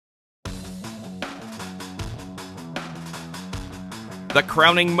the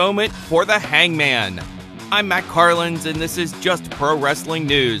crowning moment for the Hangman. I'm Matt Carlins, and this is Just Pro Wrestling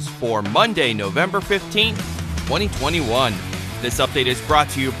News for Monday, November 15th, 2021. This update is brought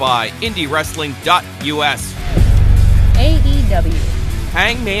to you by IndieWrestling.us. AEW.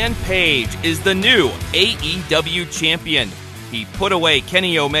 Hangman Page is the new AEW Champion. He put away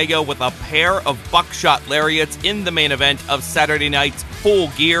Kenny Omega with a pair of Buckshot Lariats in the main event of Saturday night's Full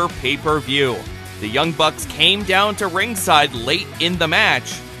Gear pay-per-view. The Young Bucks came down to ringside late in the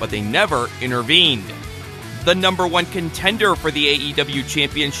match, but they never intervened. The number one contender for the AEW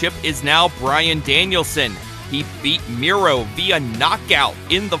Championship is now Bryan Danielson. He beat Miro via knockout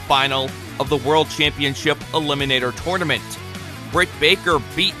in the final of the World Championship Eliminator Tournament. Britt Baker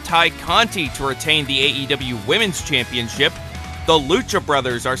beat Tay Conti to retain the AEW Women's Championship. The Lucha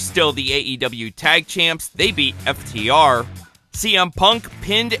Brothers are still the AEW Tag Champs. They beat FTR. CM Punk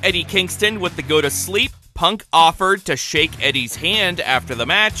pinned Eddie Kingston with the go to sleep. Punk offered to shake Eddie's hand after the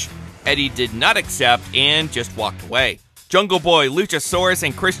match. Eddie did not accept and just walked away. Jungle Boy, Luchasaurus,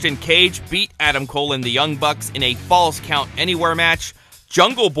 and Christian Cage beat Adam Cole and the Young Bucks in a Falls Count Anywhere match.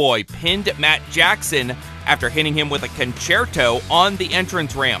 Jungle Boy pinned Matt Jackson after hitting him with a concerto on the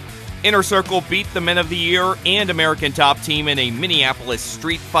entrance ramp. Inner Circle beat the Men of the Year and American Top Team in a Minneapolis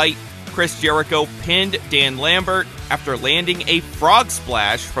street fight. Chris Jericho pinned Dan Lambert after landing a frog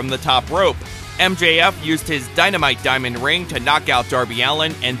splash from the top rope. MJF used his Dynamite Diamond Ring to knock out Darby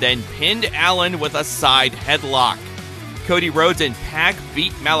Allin and then pinned Allin with a side headlock. Cody Rhodes and Pac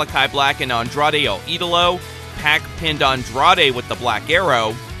beat Malachi Black and Andrade El Idolo. Pac pinned Andrade with the Black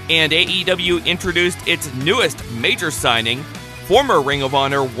Arrow. And AEW introduced its newest major signing, former Ring of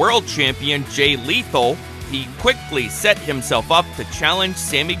Honor World Champion Jay Lethal. He quickly set himself up to challenge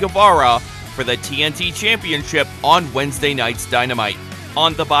Sammy Guevara for the TNT Championship on Wednesday night's Dynamite.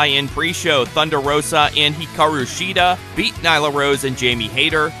 On the buy-in pre-show, Thunder Rosa and Hikaru Shida beat Nyla Rose and Jamie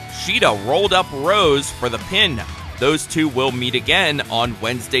Hayter. Shida rolled up Rose for the pin. Those two will meet again on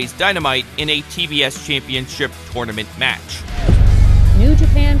Wednesday's Dynamite in a TBS Championship Tournament match. New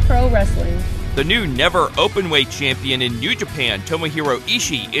Japan Pro Wrestling. The new Never Openweight champion in New Japan, Tomohiro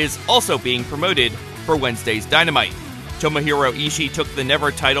Ishii, is also being promoted for Wednesday's Dynamite. Tomohiro Ishii took the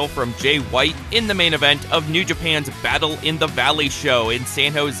Never title from Jay White in the main event of New Japan's Battle in the Valley show in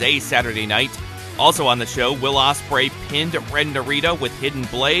San Jose Saturday night. Also on the show, Will Ospreay pinned Ren Narita with Hidden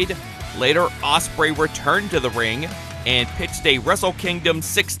Blade. Later, Ospreay returned to the ring and pitched a Wrestle Kingdom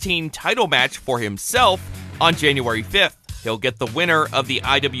 16 title match for himself on January 5th. He'll get the winner of the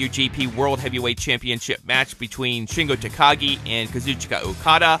IWGP World Heavyweight Championship match between Shingo Takagi and Kazuchika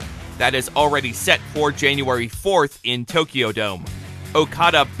Okada. That is already set for January 4th in Tokyo Dome.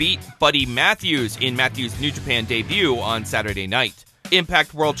 Okada beat Buddy Matthews in Matthews' New Japan debut on Saturday night.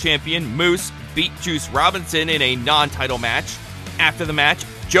 Impact World Champion Moose beat Juice Robinson in a non-title match. After the match,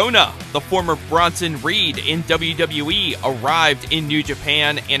 Jonah, the former Bronson Reed in WWE, arrived in New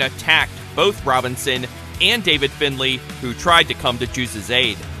Japan and attacked both Robinson and David Finlay, who tried to come to Juice's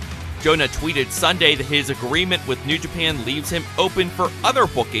aid. Jonah tweeted Sunday that his agreement with New Japan leaves him open for other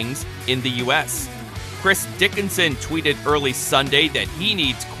bookings in the US. Chris Dickinson tweeted early Sunday that he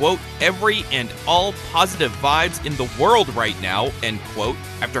needs, quote, every and all positive vibes in the world right now, end quote,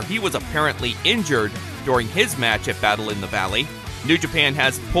 after he was apparently injured during his match at Battle in the Valley. New Japan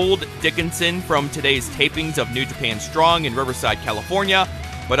has pulled Dickinson from today's tapings of New Japan Strong in Riverside, California,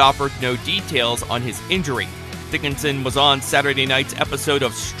 but offered no details on his injury. Dickinson was on Saturday night's episode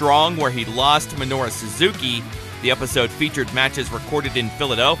of Strong where he lost to Minoru Suzuki. The episode featured matches recorded in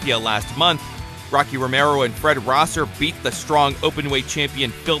Philadelphia last month. Rocky Romero and Fred Rosser beat the Strong Openweight champion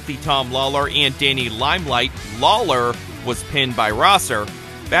Filthy Tom Lawler and Danny Limelight. Lawler was pinned by Rosser.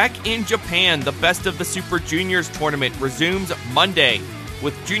 Back in Japan, the Best of the Super Juniors tournament resumes Monday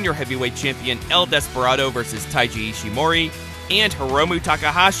with Junior Heavyweight champion El Desperado versus Taiji Ishimori and Hiromu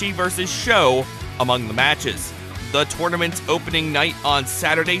Takahashi versus Sho among the matches. The tournament's opening night on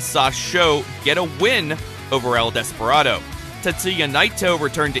Saturday saw Sho get a win over El Desperado. Tetsuya Naito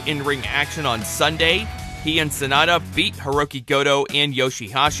returned to in-ring action on Sunday. He and Sanada beat Hiroki Goto and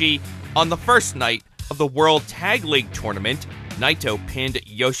Yoshihashi. On the first night of the World Tag League Tournament, Naito pinned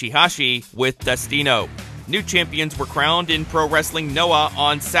Yoshihashi with Destino. New champions were crowned in Pro Wrestling Noah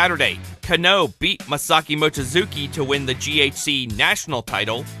on Saturday. Kano beat Masaki Mochizuki to win the GHC national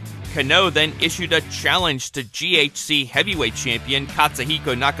title. Kano then issued a challenge to GHC heavyweight champion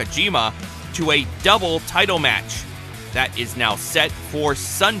Katsuhiko Nakajima to a double title match. That is now set for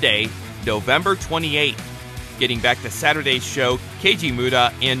Sunday, November 28th. Getting back to Saturday's show, Keiji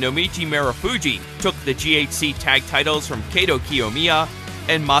Muda and Nomichi Marufuji took the GHC tag titles from Kato Kiyomiya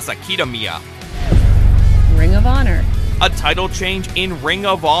and Masa Kitamiya. Ring of Honor. A title change in Ring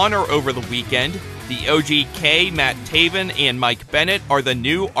of Honor over the weekend. The OGK, Matt Taven, and Mike Bennett are the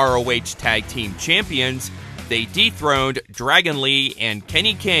new ROH Tag Team Champions. They dethroned Dragon Lee and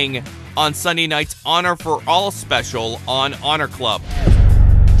Kenny King on Sunday night's Honor for All special on Honor Club.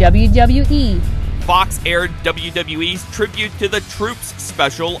 WWE. Fox aired WWE's Tribute to the Troops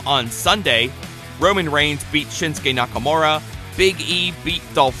special on Sunday. Roman Reigns beat Shinsuke Nakamura, Big E beat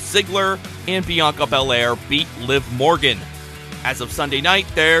Dolph Ziggler, and Bianca Belair beat Liv Morgan. As of Sunday night,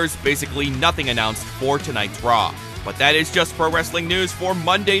 there's basically nothing announced for tonight's Raw. But that is just pro wrestling news for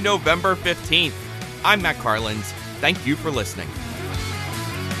Monday, November 15th. I'm Matt Carlins. Thank you for listening.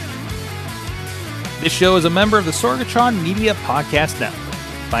 This show is a member of the Sorgatron Media Podcast Network.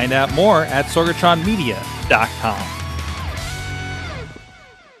 Find out more at sorgatronmedia.com.